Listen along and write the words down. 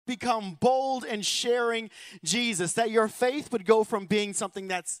become bold in sharing Jesus, that your faith would go from being something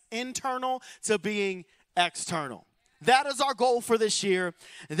that's internal to being external. That is our goal for this year.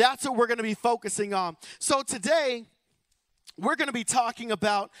 That's what we're going to be focusing on. So today, we're going to be talking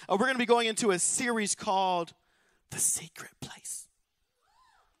about, we're going to be going into a series called The Secret Place.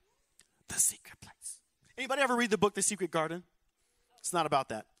 The Secret Place. Anybody ever read the book, The Secret Garden? It's not about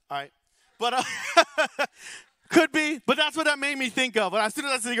that, all right? But could be, but that's what that made me think of. When as soon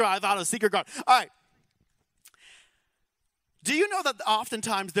as I said I thought of Secret Garden. All right. Do you know that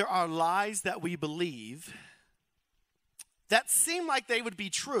oftentimes there are lies that we believe that seem like they would be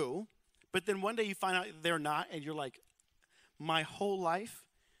true, but then one day you find out they're not, and you're like, my whole life,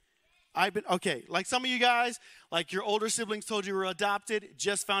 okay, like some of you guys, like your older siblings told you were adopted,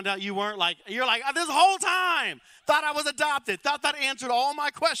 just found out you weren't. Like, you're like, this whole time, thought I was adopted, thought that answered all my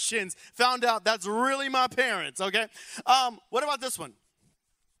questions, found out that's really my parents, okay? What about this one?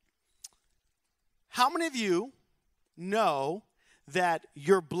 How many of you know that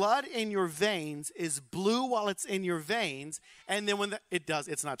your blood in your veins is blue while it's in your veins, and then when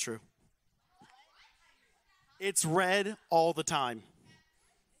it's not true. It's red all the time.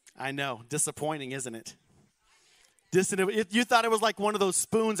 I know, disappointing, isn't it? You thought it was like one of those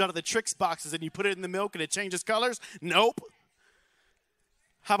spoons out of the Trix boxes and you put it in the milk and it changes colors? Nope.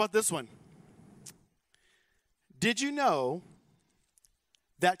 How about this one? Did you know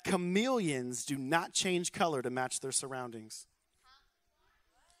that chameleons do not change color to match their surroundings?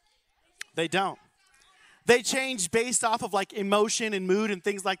 They don't. They change based off of like emotion and mood and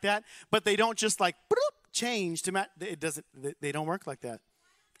things like that, but they don't just like change to match. They don't work like that.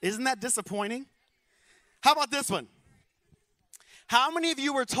 Isn't that disappointing? How about this one? How many of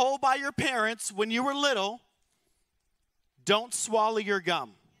you were told by your parents when you were little, don't swallow your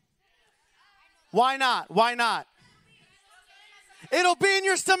gum? Why not? Why not? It'll be in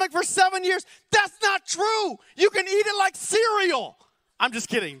your stomach for 7 years. That's not true. You can eat it like cereal. I'm just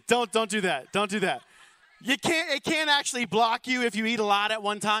kidding. Don't do that. Don't do that. It can't actually block you if you eat a lot at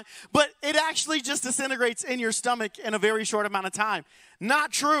one time, but it actually just disintegrates in your stomach in a very short amount of time.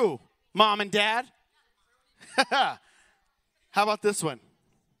 Not true, Mom and Dad. How about this one?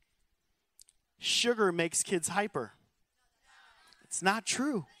 Sugar makes kids hyper. It's not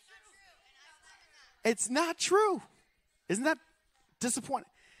true. It's not true. Isn't that disappointing?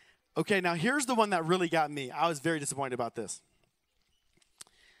 Okay, now here's the one that really got me. I was very disappointed about this.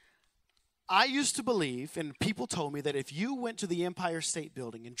 I used to believe, and people told me, that if you went to the Empire State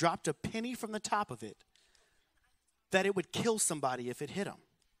Building and dropped a penny from the top of it, that it would kill somebody if it hit them.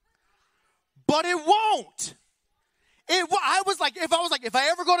 But it won't. If I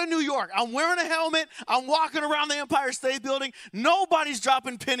ever go to New York, I'm wearing a helmet, I'm walking around the Empire State Building, nobody's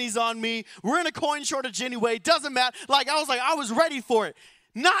dropping pennies on me, we're in a coin shortage anyway, doesn't matter. I was ready for it.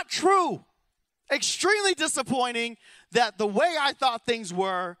 Not true. Extremely disappointing that the way I thought things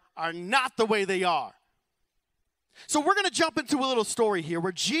were are not the way they are. So we're going to jump into a little story here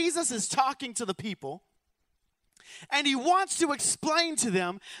where Jesus is talking to the people, and he wants to explain to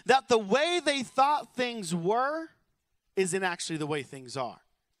them that the way they thought things were isn't actually the way things are.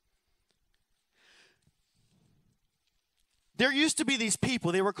 There used to be these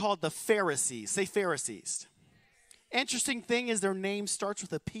people, they were called the Pharisees. Say Pharisees. Interesting thing is their name starts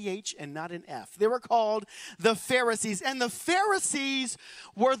with a PH and not an F. They were called the Pharisees. And the Pharisees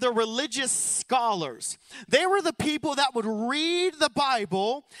were the religious scholars. They were the people that would read the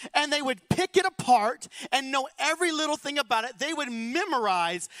Bible and they would pick it apart and know every little thing about it. They would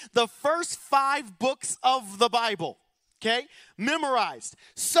memorize the first 5 books of the Bible. Okay? Memorized.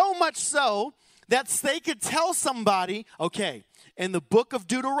 So much so that they could tell somebody, okay, in the book of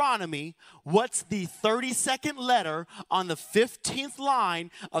Deuteronomy, what's the 32nd letter on the 15th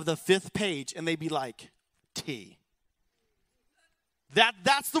line of the 5th page? And they'd be like, T.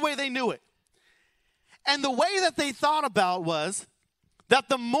 That's the way they knew it. And the way that they thought about was that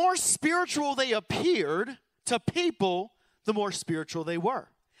the more spiritual they appeared to people, the more spiritual they were.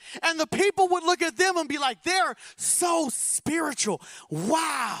 And the people would look at them and be like, they're so spiritual.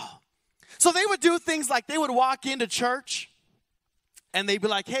 Wow. So they would do things like they would walk into church and they'd be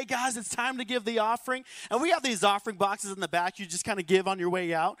like, hey, guys, it's time to give the offering. And we have these offering boxes in the back. You just kind of give on your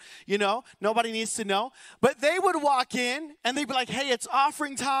way out. You know, nobody needs to know. But they would walk in, and they'd be like, hey, it's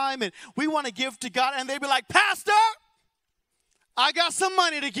offering time, and we want to give to God. And they'd be like, Pastor, I got some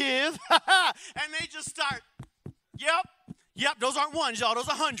money to give. And they just start, yep, those aren't ones, y'all. Those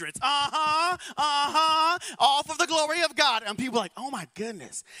are hundreds. All for the glory of God. And people are like, oh, my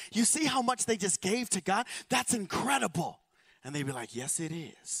goodness. You see how much they just gave to God? That's incredible. And they'd be like, yes, it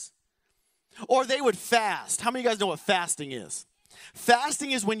is. Or they would fast. How many of you guys know what fasting is?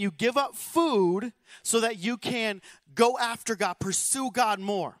 Fasting is when you give up food so that you can go after God, pursue God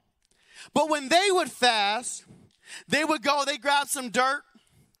more. But when they would fast, they would go, they grab some dirt,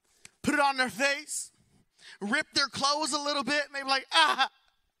 put it on their face, rip their clothes a little bit, and they'd be like,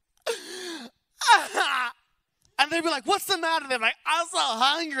 and they'd be like, what's the matter? They're like, I'm so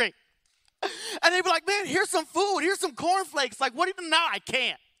hungry. And they'd be like, man, here's some food. Here's some cornflakes. Like, what do you know? I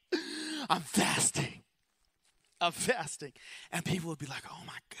can't. I'm fasting. I'm fasting. And people would be like, oh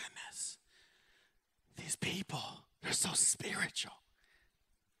my goodness. These people, they're so spiritual.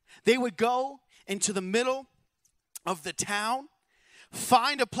 They would go into the middle of the town,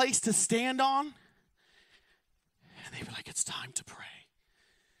 find a place to stand on, and they'd be like, it's time to pray.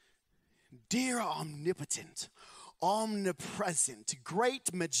 Dear omnipotent, omnipresent,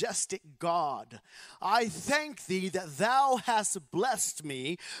 great, majestic God, I thank thee that thou hast blessed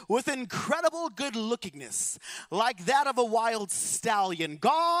me with incredible good-lookingness, like that of a wild stallion.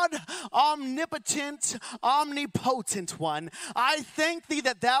 God, omnipotent, omnipotent one, I thank thee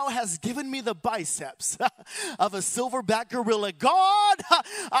that thou hast given me the biceps of a silverback gorilla. God,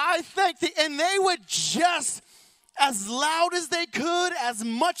 I thank thee. And they would just, as loud as they could, as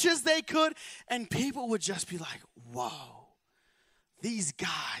much as they could, and people would just be like, whoa, these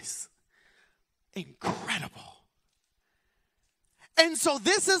guys, incredible. And so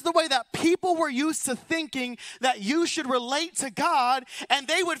this is the way that people were used to thinking that you should relate to God, and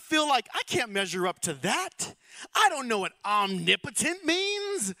they would feel like, I can't measure up to that. I don't know what omnipotent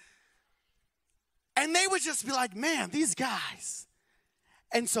means. And they would just be like, man, these guys.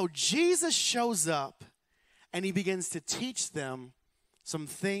 And so Jesus shows up, and he begins to teach them some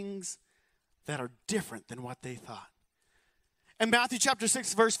things that are different than what they thought. In Matthew chapter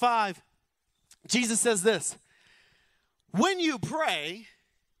 6, verse 5, Jesus says this, when you pray,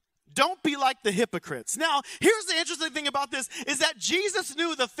 don't be like the hypocrites. Now, here's the interesting thing about this, is that Jesus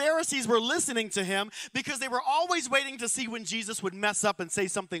knew the Pharisees were listening to him because they were always waiting to see when Jesus would mess up and say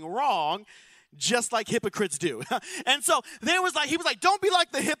something wrong, just like hypocrites do. And so he was like, don't be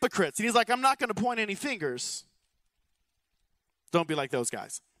like the hypocrites. And he's like, I'm not going to point any fingers. Don't be like those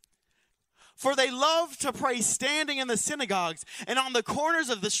guys. For they love to pray standing in the synagogues and on the corners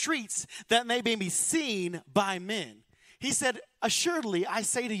of the streets that they may be seen by men. He said, assuredly, I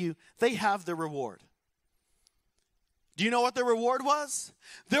say to you, they have their reward. Do you know what their reward was?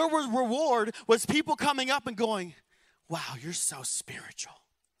 Their reward was people coming up and going, wow, you're so spiritual.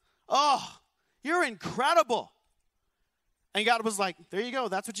 Oh, you're incredible. And God was like, there you go.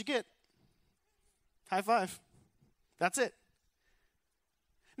 That's what you get. High five. That's it.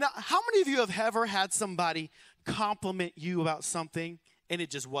 Now, how many of you have ever had somebody compliment you about something and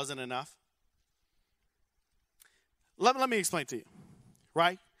it just wasn't enough? Let me explain to you,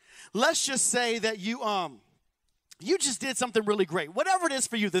 right? Let's just say that you just did something really great. Whatever it is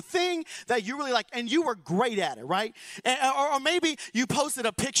for you, the thing that you really like, and you were great at it, right? Or maybe you posted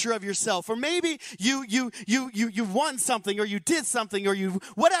a picture of yourself, or maybe you won something, or you did something, or you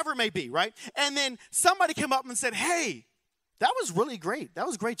whatever it may be, right? And then somebody came up and said, hey, that was really great. That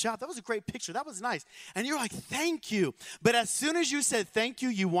was a great job. That was a great picture. That was nice. And you're like, thank you. But as soon as you said thank you,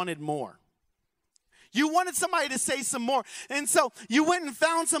 you wanted more. You wanted somebody to say some more. And so you went and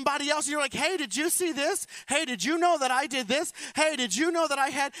found somebody else. And you're like, hey, did you see this? Hey, did you know that I did this? Hey, did you know that I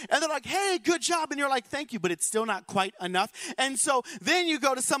had? And they're like, hey, good job. And you're like, thank you, but it's still not quite enough. And so then you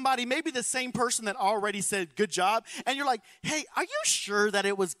go to somebody, maybe the same person that already said good job. And you're like, hey, are you sure that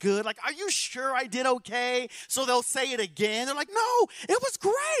it was good? Like, are you sure I did okay? So they'll say it again. They're like, no, it was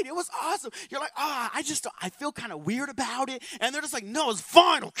great. It was awesome. You're like, I feel kind of weird about it. And they're just like, no, it's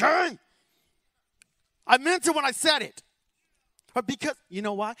fine, okay? I meant it when I said it. But because, you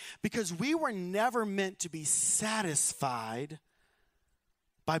know why? Because we were never meant to be satisfied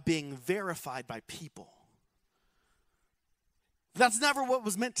by being verified by people. That's never what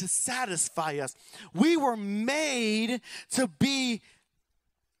was meant to satisfy us. We were made to be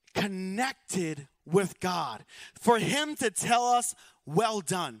connected with God. For him to tell us, well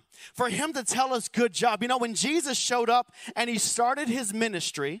done. For him to tell us, good job. You know, when Jesus showed up and he started his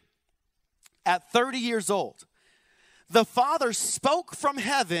ministry, at 30 years old, the Father spoke from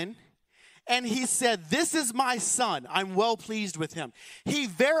heaven and he said, this is my son. I'm well pleased with him. He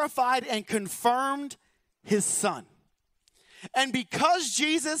verified and confirmed his son. And because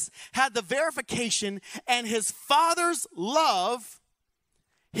Jesus had the verification and his Father's love,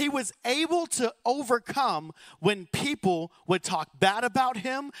 he was able to overcome when people would talk bad about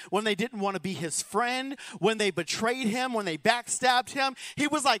him, when they didn't want to be his friend, when they betrayed him, when they backstabbed him. He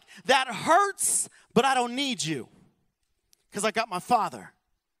was like, that hurts, but I don't need you because I got my Father.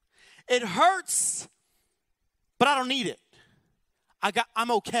 It hurts, but I don't need it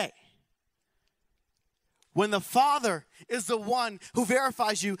I'm okay. When the Father is the one who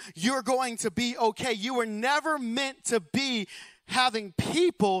verifies you, you're going to be okay. You were never meant to be having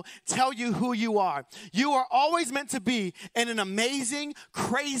people tell you who you are. You are always meant to be in an amazing,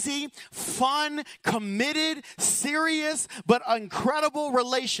 crazy, fun, committed, serious, but incredible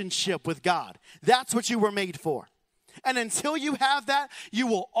relationship with God. That's what you were made for. And until you have that, you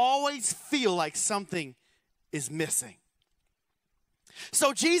will always feel like something is missing.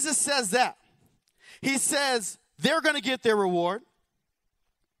 So Jesus says that. He says they're going to get their reward.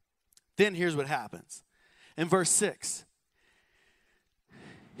 Then here's what happens. In verse 6,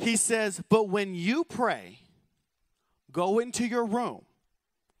 he says, but when you pray, go into your room.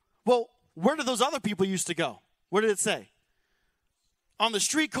 Well, where did those other people used to go? Where did it say? On the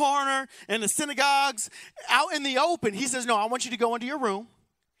street corner, in the synagogues, out in the open. He says, no, I want you to go into your room.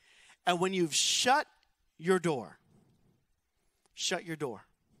 And when you've shut your door, shut your door.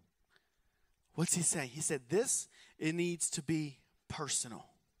 What's he saying? He said it needs to be personal.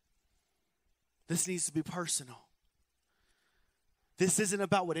 This needs to be personal. This isn't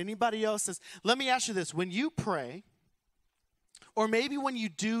about what anybody else says. Let me ask you this. When you pray, or maybe when you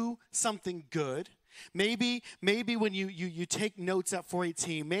do something good, maybe when you take notes at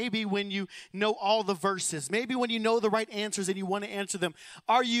 418, maybe when you know all the verses, maybe when you know the right answers and you want to answer them,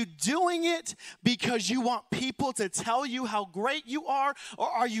 are you doing it because you want people to tell you how great you are, or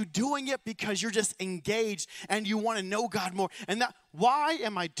are you doing it because you're just engaged and you want to know God more? And why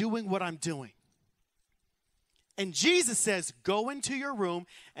am I doing what I'm doing? And Jesus says, go into your room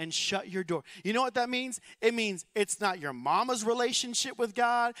and shut your door. You know what that means? It means it's not your mama's relationship with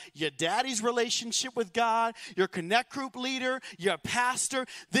God, your daddy's relationship with God, your connect group leader, your pastor.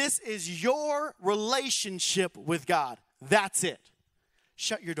 This is your relationship with God. That's it.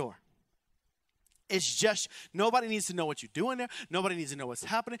 Shut your door. It's just, nobody needs to know what you're doing there. Nobody needs to know what's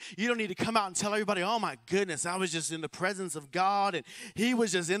happening. You don't need to come out and tell everybody, oh my goodness, I was just in the presence of God, and he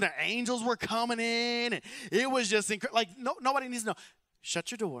was just in there. Angels were coming in, and it was just incredible. Like, nobody needs to know.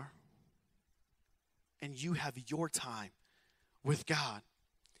 Shut your door, and you have your time with God.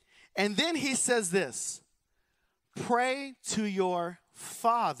 And then he says this, pray to your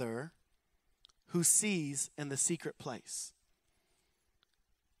Father who sees in the secret place.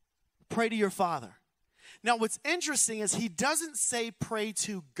 Pray to your Father. Now, what's interesting is he doesn't say pray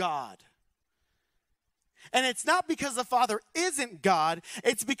to God. And it's not because the Father isn't God.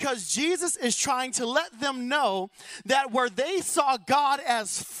 It's because Jesus is trying to let them know that where they saw God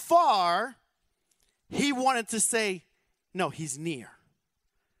as far, he wanted to say, no, he's near.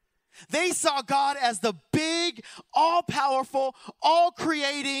 They saw God as the big, all-powerful,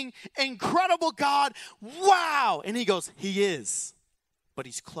 all-creating, incredible God. Wow! And he goes, he is, but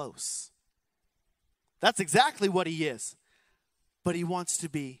he's close. That's exactly what he is. But he wants to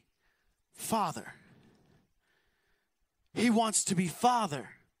be Father. He wants to be Father.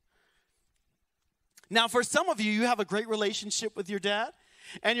 Now, for some of you, you have a great relationship with your dad.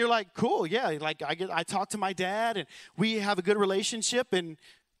 And you're like, cool, yeah. Like I talk to my dad, and we have a good relationship. And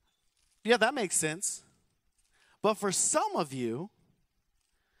yeah, that makes sense. But for some of you,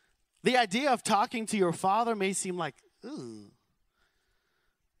 the idea of talking to your father may seem like, ooh.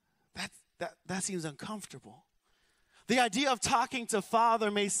 That seems uncomfortable. The idea of talking to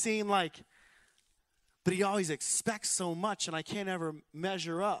Father may seem like, but he always expects so much and I can't ever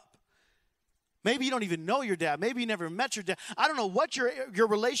measure up. Maybe you don't even know your dad. Maybe you never met your dad. I don't know what your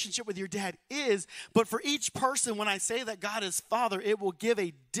relationship with your dad is, but for each person, when I say that God is Father, it will give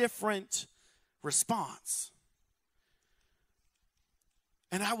a different response.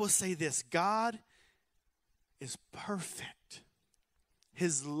 And I will say this, God is perfect.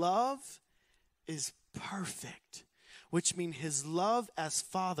 His love is perfect, which means his love as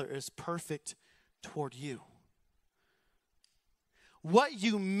Father is perfect toward you. What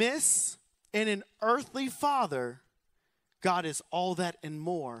you miss in an earthly father, God is all that and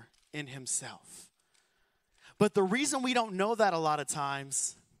more in himself. But the reason we don't know that a lot of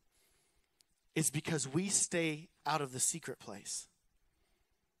times is because we stay out of the secret place.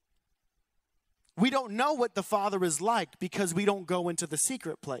 We don't know what the Father is like because we don't go into the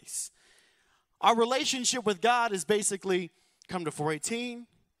secret place. Our relationship with God is basically come to 418,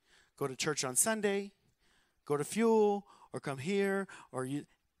 go to church on Sunday, go to Fuel, or come here,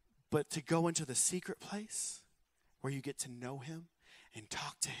 but to go into the secret place where you get to know him and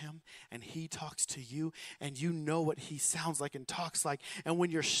talk to him, and he talks to you, and you know what he sounds like and talks like. And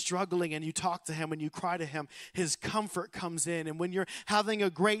when you're struggling and you talk to him and you cry to him, his comfort comes in. And when you're having a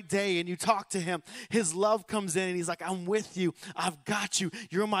great day and you talk to him, his love comes in, and he's like, I'm with you. I've got you.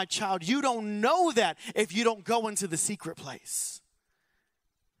 You're my child. You don't know that if you don't go into the secret place.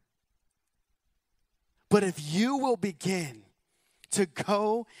 But if you will begin to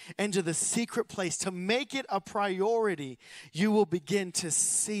go into the secret place, to make it a priority, you will begin to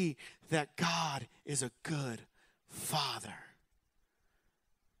see that God is a good Father.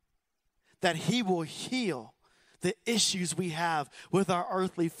 That He will heal the issues we have with our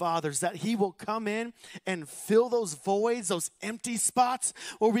earthly fathers, that He will come in and fill those voids, those empty spots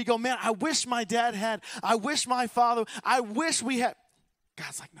where we go, man, I wish my dad had, I wish my father, I wish we had.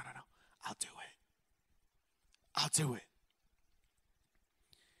 God's like, no, I'll do it. I'll do it.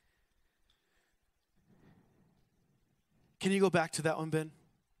 Can you go back to that one, Ben?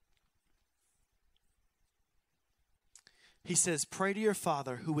 He says, pray to your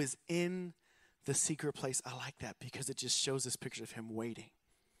Father who is in the secret place. I like that because it just shows this picture of Him waiting.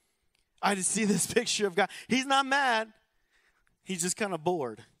 I just see this picture of God. He's not mad. He's just kind of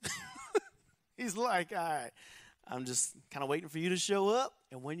bored. He's like, all right, I'm just kind of waiting for you to show up.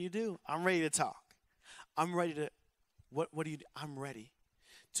 And when you do, I'm ready to talk. I'm ready to, what do you do? I'm ready.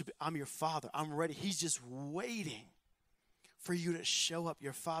 I'm your Father. I'm ready. He's just waiting for you to show up,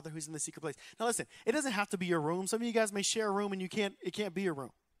 your Father who's in the secret place. Now listen, it doesn't have to be your room. Some of you guys may share a room and it can't be your room.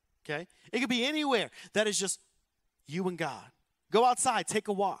 Okay? It could be anywhere that is just you and God. Go outside, take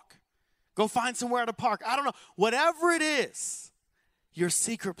a walk. Go find somewhere at a park. I don't know. Whatever it is, your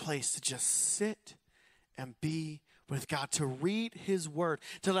secret place to just sit and be with God, to read His Word,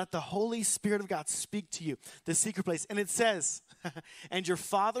 to let the Holy Spirit of God speak to you, the secret place. And it says, and your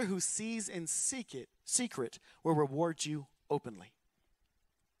Father who sees in secret will reward you openly.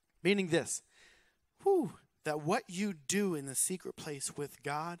 Meaning this, that what you do in the secret place with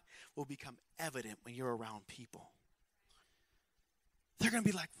God will become evident when you're around people. They're going to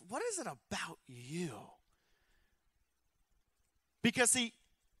be like, what is it about you? Because see,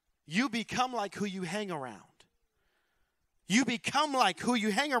 you become like who you hang around. You become like who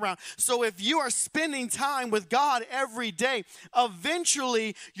you hang around. So if you are spending time with God every day,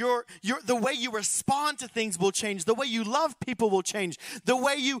 eventually the way you respond to things will change. The way you love people will change. The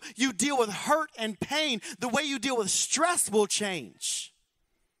way you deal with hurt and pain, the way you deal with stress will change.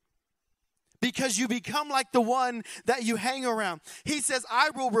 Because you become like the one that you hang around. He says, I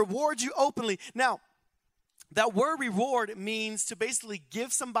will reward you openly. Now, that word reward means to basically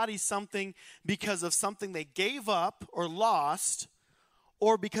give somebody something because of something they gave up or lost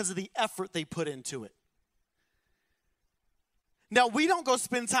or because of the effort they put into it. Now, we don't go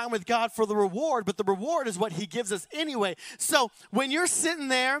spend time with God for the reward, but the reward is what He gives us anyway. So when you're sitting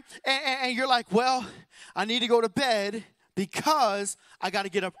there and you're like, well, I need to go to bed because I got to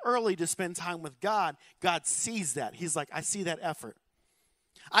get up early to spend time with God, God sees that. He's like, I see that effort.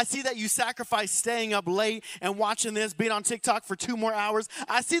 I see that you sacrifice staying up late and watching this, being on TikTok for 2 more hours.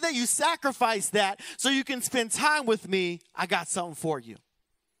 I see that you sacrifice that so you can spend time with me. I got something for you.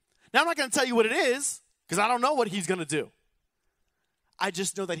 Now, I'm not going to tell you what it is because I don't know what He's going to do. I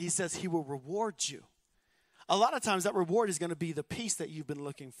just know that He says He will reward you. A lot of times that reward is going to be the peace that you've been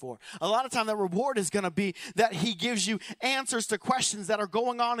looking for. A lot of times that reward is going to be that He gives you answers to questions that are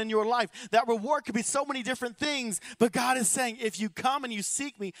going on in your life. That reward could be so many different things, but God is saying, if you come and you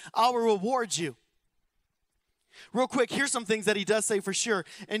seek me, I will reward you. Real quick, here's some things that He does say for sure.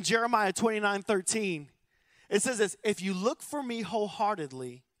 In Jeremiah 29:13, it says this, if you look for me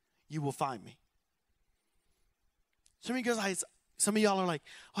wholeheartedly, you will find me. Some of y'all are like,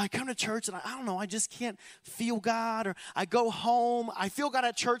 oh, I come to church and I don't know, I just can't feel God. Or I go home, I feel God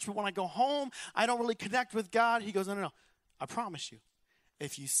at church, but when I go home, I don't really connect with God. He goes, no. I promise you,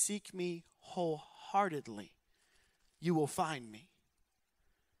 if you seek me wholeheartedly, you will find me.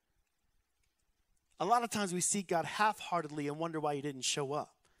 A lot of times we seek God half-heartedly and wonder why He didn't show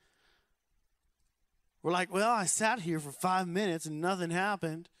up. We're like, well, I sat here for 5 minutes and nothing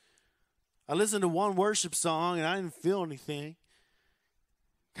happened. I listened to one worship song and I didn't feel anything.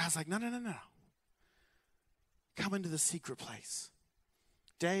 God's like, no. Come into the secret place.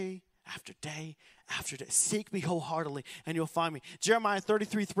 Day after day after day. Seek me wholeheartedly and you'll find me. Jeremiah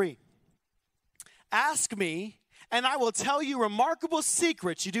 33:3. Ask me and I will tell you remarkable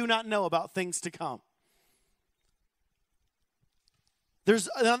secrets you do not know about things to come. There's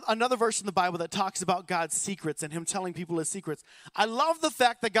another verse in the Bible that talks about God's secrets and Him telling people His secrets. I love the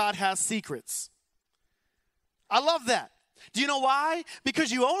fact that God has secrets. I love that. Do you know why?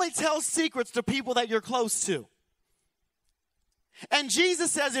 Because you only tell secrets to people that you're close to. And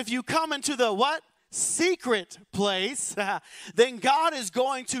Jesus says if you come into the what? Secret place, then God is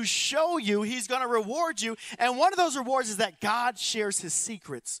going to show you. He's going to reward you. And one of those rewards is that God shares His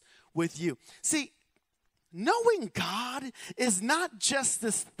secrets with you. See, knowing God is not just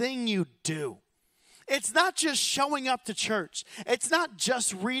this thing you do. It's not just showing up to church. It's not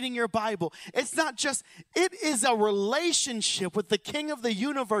just reading your Bible. It is a relationship with the King of the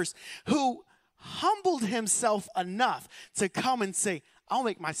universe who humbled himself enough to come and say, I'll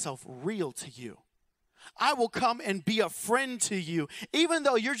make myself real to you. I will come and be a friend to you. Even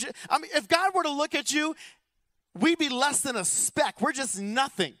though if God were to look at you, we'd be less than a speck. We're just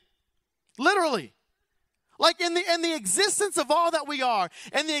nothing. Literally. Like in the existence of all that we are,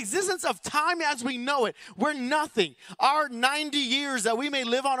 and the existence of time as we know it, we're nothing. Our 90 years that we may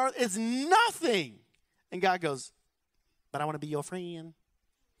live on earth is nothing. And God goes, but I want to be your friend.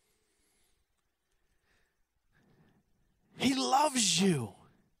 He loves you.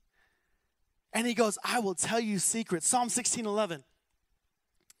 And he goes, I will tell you secrets. Psalm 16:11.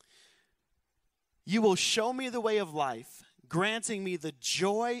 You will show me the way of life, granting me the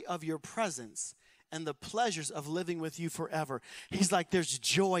joy of your presence and the pleasures of living with you forever. He's like, there's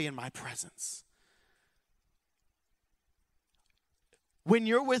joy in my presence. When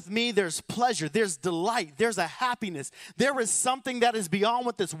you're with me, there's pleasure, there's delight, there's a happiness. There is something that is beyond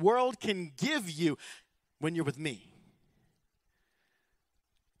what this world can give you when you're with me.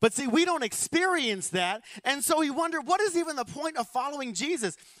 But see, we don't experience that, and so we wonder, what is even the point of following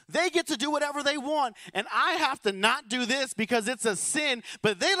Jesus? They get to do whatever they want, and I have to not do this because it's a sin,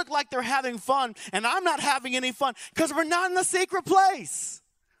 but they look like they're having fun, and I'm not having any fun because we're not in the secret place.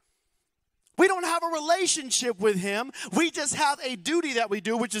 We don't have a relationship with him. We just have a duty that we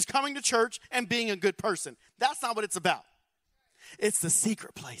do, which is coming to church and being a good person. That's not what it's about. It's the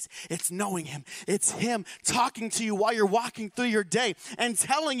secret place. It's knowing him. It's him talking to you while you're walking through your day and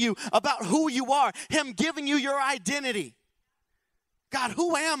telling you about who you are. Him giving you your identity. God,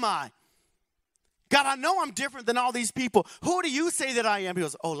 who am I? God, I know I'm different than all these people. Who do you say that I am? He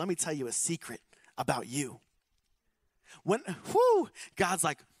goes, oh, let me tell you a secret about you. God's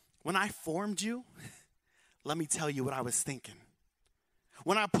like, when I formed you, let me tell you what I was thinking.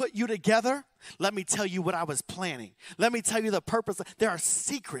 When I put you together, let me tell you what I was planning. Let me tell you the purpose. There are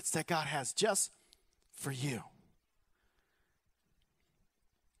secrets that God has just for you.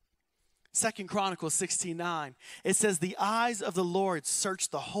 2 Chronicles 16:9, it says, the eyes of the Lord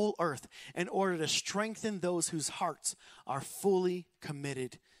search the whole earth in order to strengthen those whose hearts are fully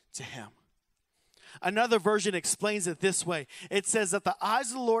committed to him. Another version explains it this way. It says that the eyes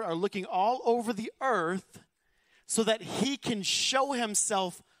of the Lord are looking all over the earth so that he can show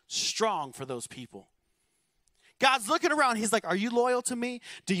himself strong for those people. God's looking around. He's like, are you loyal to me?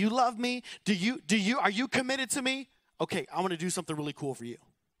 Do you love me? Are you committed to me? Okay, I want to do something really cool for you.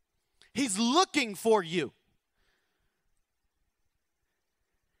 He's looking for you.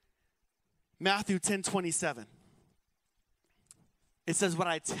 Matthew 10:27. It says, what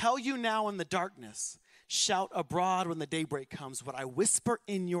I tell you now in the darkness, shout abroad when the daybreak comes. What I whisper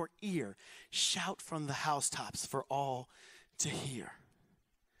in your ear, shout from the housetops for all to hear.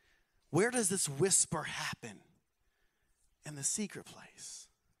 Where does this whisper happen? In the secret place.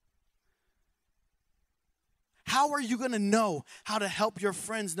 How are you going to know how to help your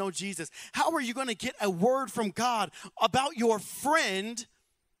friends know Jesus? How are you going to get a word from God about your friend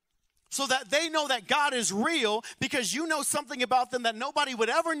so that they know that God is real because you know something about them that nobody would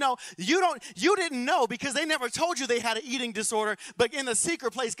ever know? You didn't know because they never told you they had an eating disorder, but in the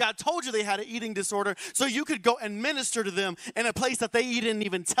secret place, God told you they had an eating disorder so you could go and minister to them in a place that they didn't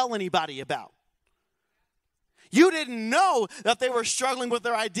even tell anybody about. You didn't know that they were struggling with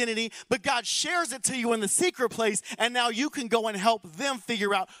their identity, but God shares it to you in the secret place, and now you can go and help them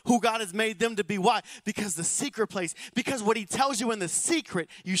figure out who God has made them to be. Why? Because the secret place, because what he tells you in the secret,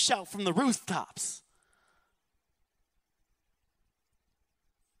 you shout from the rooftops.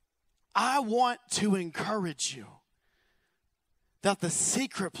 I want to encourage you that the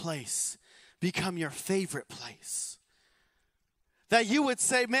secret place become your favorite place. That you would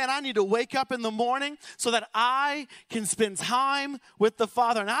say, man, I need to wake up in the morning so that I can spend time with the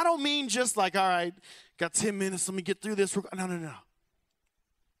Father. And I don't mean just like, all right, got 10 minutes, let me get through this. No.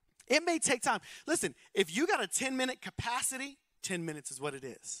 It may take time. Listen, if you got a 10-minute capacity, 10 minutes is what it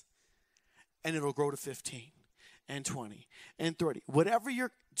is. And it'll grow to 15 and 20 and 30. Whatever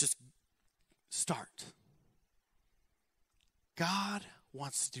just start. God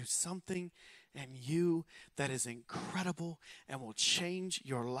wants to do something and you that is incredible and will change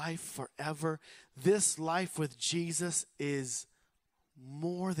your life forever. This life with Jesus is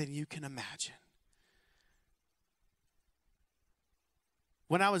more than you can imagine.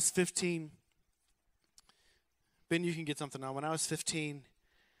 When I was 15, Ben, you can get something now. When I was 15,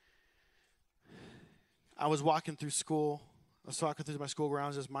 I was walking through school. I was walking through my school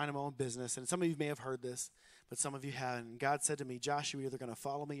grounds, just minding my own business. And some of you may have heard this, but some of you haven't. And God said to me, Josh, you're either going to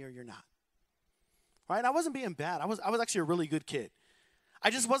follow me or you're not. right? And I wasn't being bad. I was actually a really good kid. I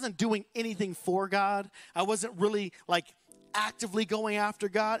just wasn't doing anything for God. I wasn't really like actively going after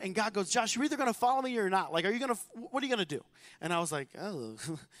God. And God goes, Josh, you're either going to follow me or not. Like, what are you going to do? And I was like, oh,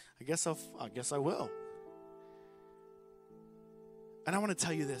 I guess I will. And I want to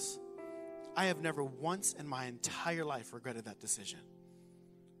tell you this. I have never once in my entire life regretted that decision.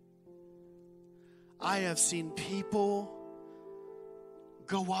 I have seen people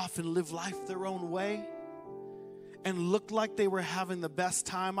go off and live life their own way and look like they were having the best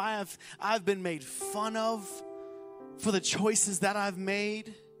time. I've been made fun of for the choices that I've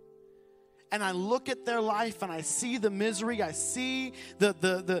made. And I look at their life and I see the misery. I see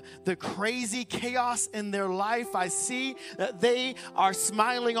the crazy chaos in their life. I see that they are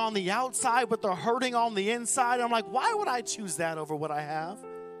smiling on the outside, but they're hurting on the inside. I'm like, why would I choose that over what I have?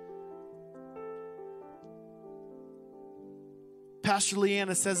 Pastor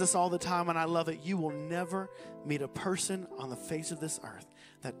Leanna says this all the time, and I love it. You will never meet a person on the face of this earth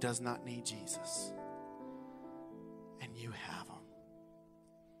that does not need Jesus. And you have him.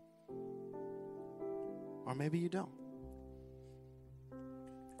 Or maybe you don't.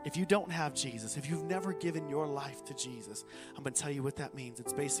 If you don't have Jesus, if you've never given your life to Jesus, I'm going to tell you what that means.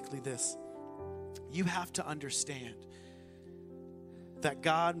 It's basically this. You have to understand that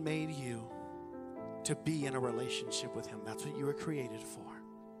God made you to be in a relationship with him. That's what you were created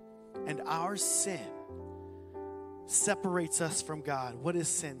for. And our sin separates us from God. What is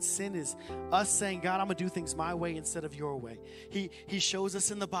sin? Sin is us saying, God, I'm going to do things my way instead of your way. He shows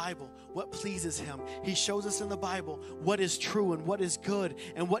us in the Bible what pleases him. He shows us in the Bible what is true and what is good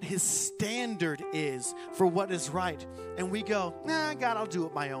and what his standard is for what is right. And we go, nah, God, I'll do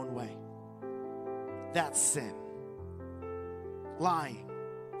it my own way. That's sin. Lying,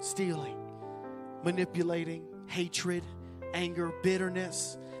 stealing, manipulating, hatred, anger,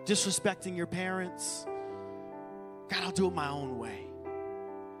 bitterness, disrespecting your parents. God, I'll do it my own way.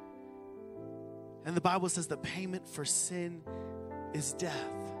 And the Bible says the payment for sin is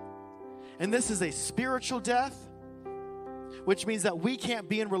death. And this is a spiritual death, which means that we can't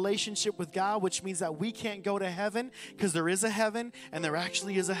be in relationship with God, which means that we can't go to heaven, because there is a heaven and there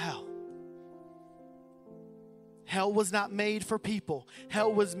actually is a hell. Hell was not made for people.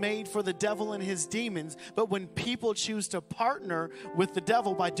 Hell was made for the devil and his demons. But when people choose to partner with the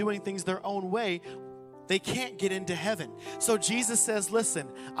devil by doing things their own way, they can't get into heaven. So Jesus says, listen,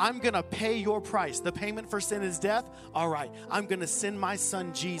 I'm going to pay your price. The payment for sin is death. All right, I'm going to send my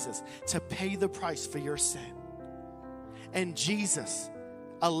son Jesus to pay the price for your sin. And Jesus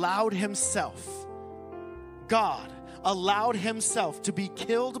allowed himself, God allowed himself to be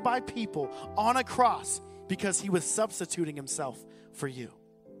killed by people on a cross because he was substituting himself for you.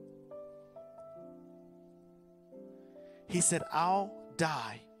 He said, I'll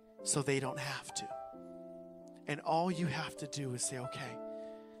die so they don't have to. And all you have to do is say, okay,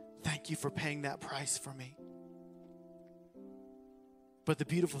 thank you for paying that price for me. But the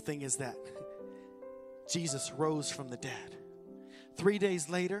beautiful thing is that Jesus rose from the dead. 3 days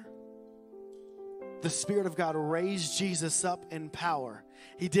later, the Spirit of God raised Jesus up in power.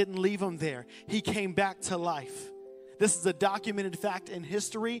 He didn't leave him there. He came back to life. This is a documented fact in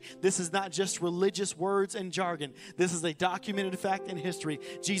history. This is not just religious words and jargon. This is a documented fact in history.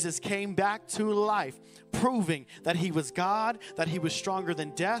 Jesus came back to life, proving that he was God, that he was stronger than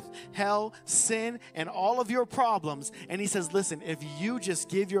death, hell, sin, and all of your problems. And he says, listen, if you just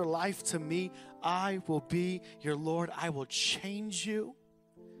give your life to me, I will be your Lord. I will change you.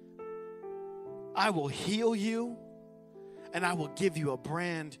 I will heal you. And I will give you a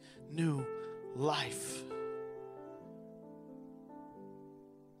brand new life.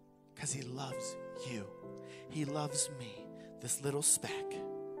 Because he loves you. He loves me, this little speck.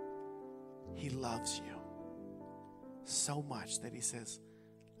 He loves you so much that he says,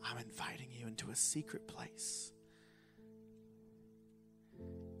 I'm inviting you into a secret place.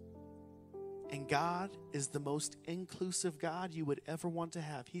 And God is the most inclusive God you would ever want to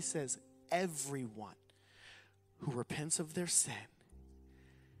have. He says, everyone who repents of their sin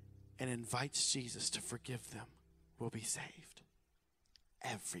and invites Jesus to forgive them will be saved.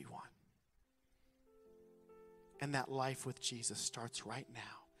 Everyone. And that life with Jesus starts right now.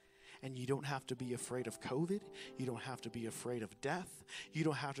 And you don't have to be afraid of COVID. You don't have to be afraid of death. You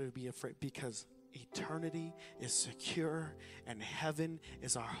don't have to be afraid, because eternity is secure and heaven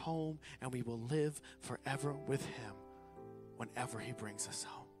is our home, and we will live forever with him whenever he brings us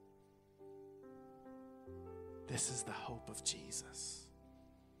home. This is the hope of Jesus.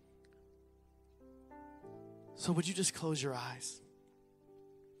 So would you just close your eyes?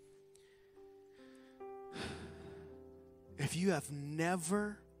 If you have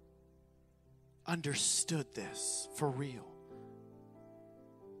never understood this for real.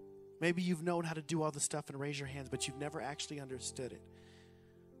 Maybe you've known how to do all the stuff and raise your hands, but you've never actually understood it.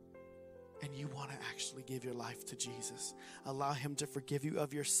 And you want to actually give your life to Jesus. Allow him to forgive you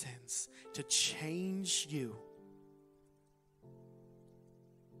of your sins, to change you.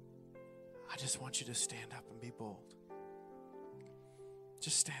 I just want you to stand up and be bold.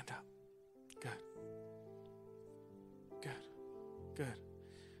 Just stand up. Good. Good.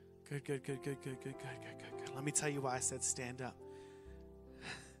 Good, good, good, good, good, good, good, good, good, good. Let me tell you why I said stand up.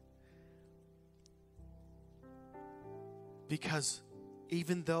 Because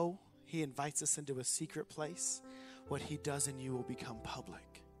even though he invites us into a secret place, what he does in you will become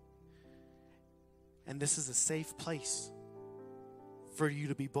public. And this is a safe place for you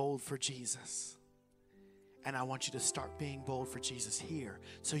to be bold for Jesus. And I want you to start being bold for Jesus here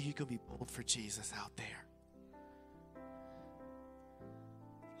so you can be bold for Jesus out there.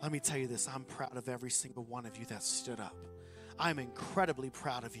 Let me tell you this, I'm proud of every single one of you that stood up. I'm incredibly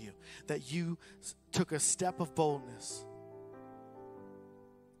proud of you that you took a step of boldness.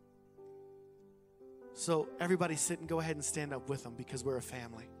 So everybody sit and go ahead and stand up with them because we're a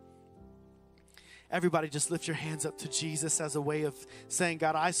family. Everybody just lift your hands up to Jesus as a way of saying,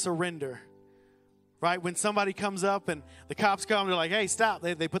 God, I surrender. Right? When somebody comes up and the cops come, they're like, hey, stop.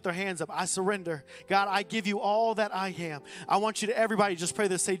 They put their hands up. I surrender. God, I give you all that I am. I want you to, everybody, just pray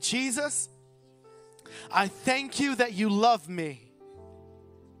this. Say, Jesus, I thank you that you love me.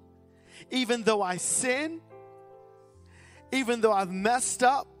 Even though I sin, even though I've messed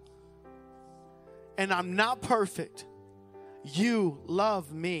up, and I'm not perfect, you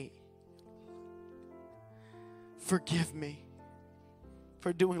love me. Forgive me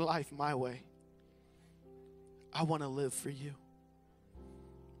for doing life my way. I want to live for you.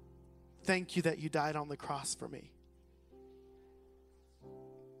 Thank you that you died on the cross for me.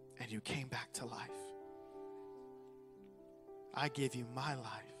 And you came back to life. I give you my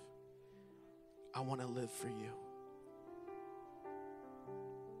life. I want to live for you.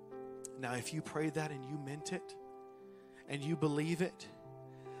 Now, if you prayed that and you meant it, and you believe it,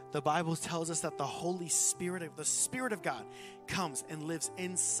 the Bible tells us that the Holy Spirit, the Spirit of God, comes and lives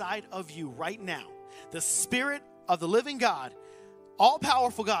inside of you right now. The Spirit of the living God,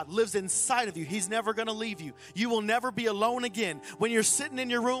 all-powerful God, lives inside of you. He's never going to leave you. You will never be alone again. When you're sitting in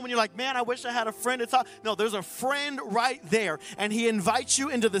your room and you're like, man, I wish I had a friend. No, there's a friend right there. And he invites you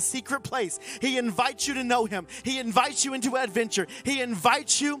into the secret place. He invites you to know him. He invites you into adventure. He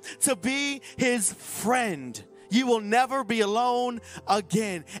invites you to be his friend. You will never be alone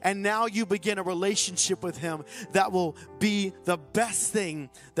again. And now you begin a relationship with him that will be the best thing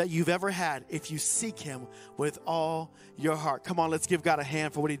that you've ever had if you seek him with all your heart. Come on, let's give God a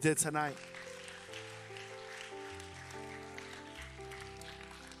hand for what he did tonight.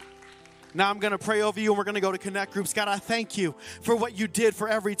 Now I'm going to pray over you and we're going to go to connect groups. God, I thank you for what you did for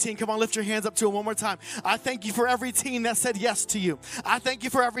every teen. Come on, lift your hands up to him one more time. I thank you for every teen that said yes to you. I thank you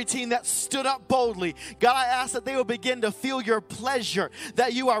for every teen that stood up boldly. God, I ask that they will begin to feel your pleasure,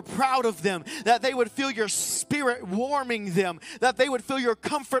 that you are proud of them, that they would feel your spirit warming them, that they would feel your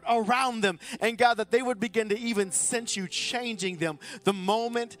comfort around them, and God, that they would begin to even sense you changing them the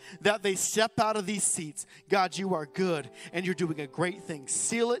moment that they step out of these seats. God, you are good and you're doing a great thing.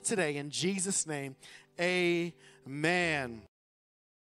 Seal it today in Jesus' name, amen.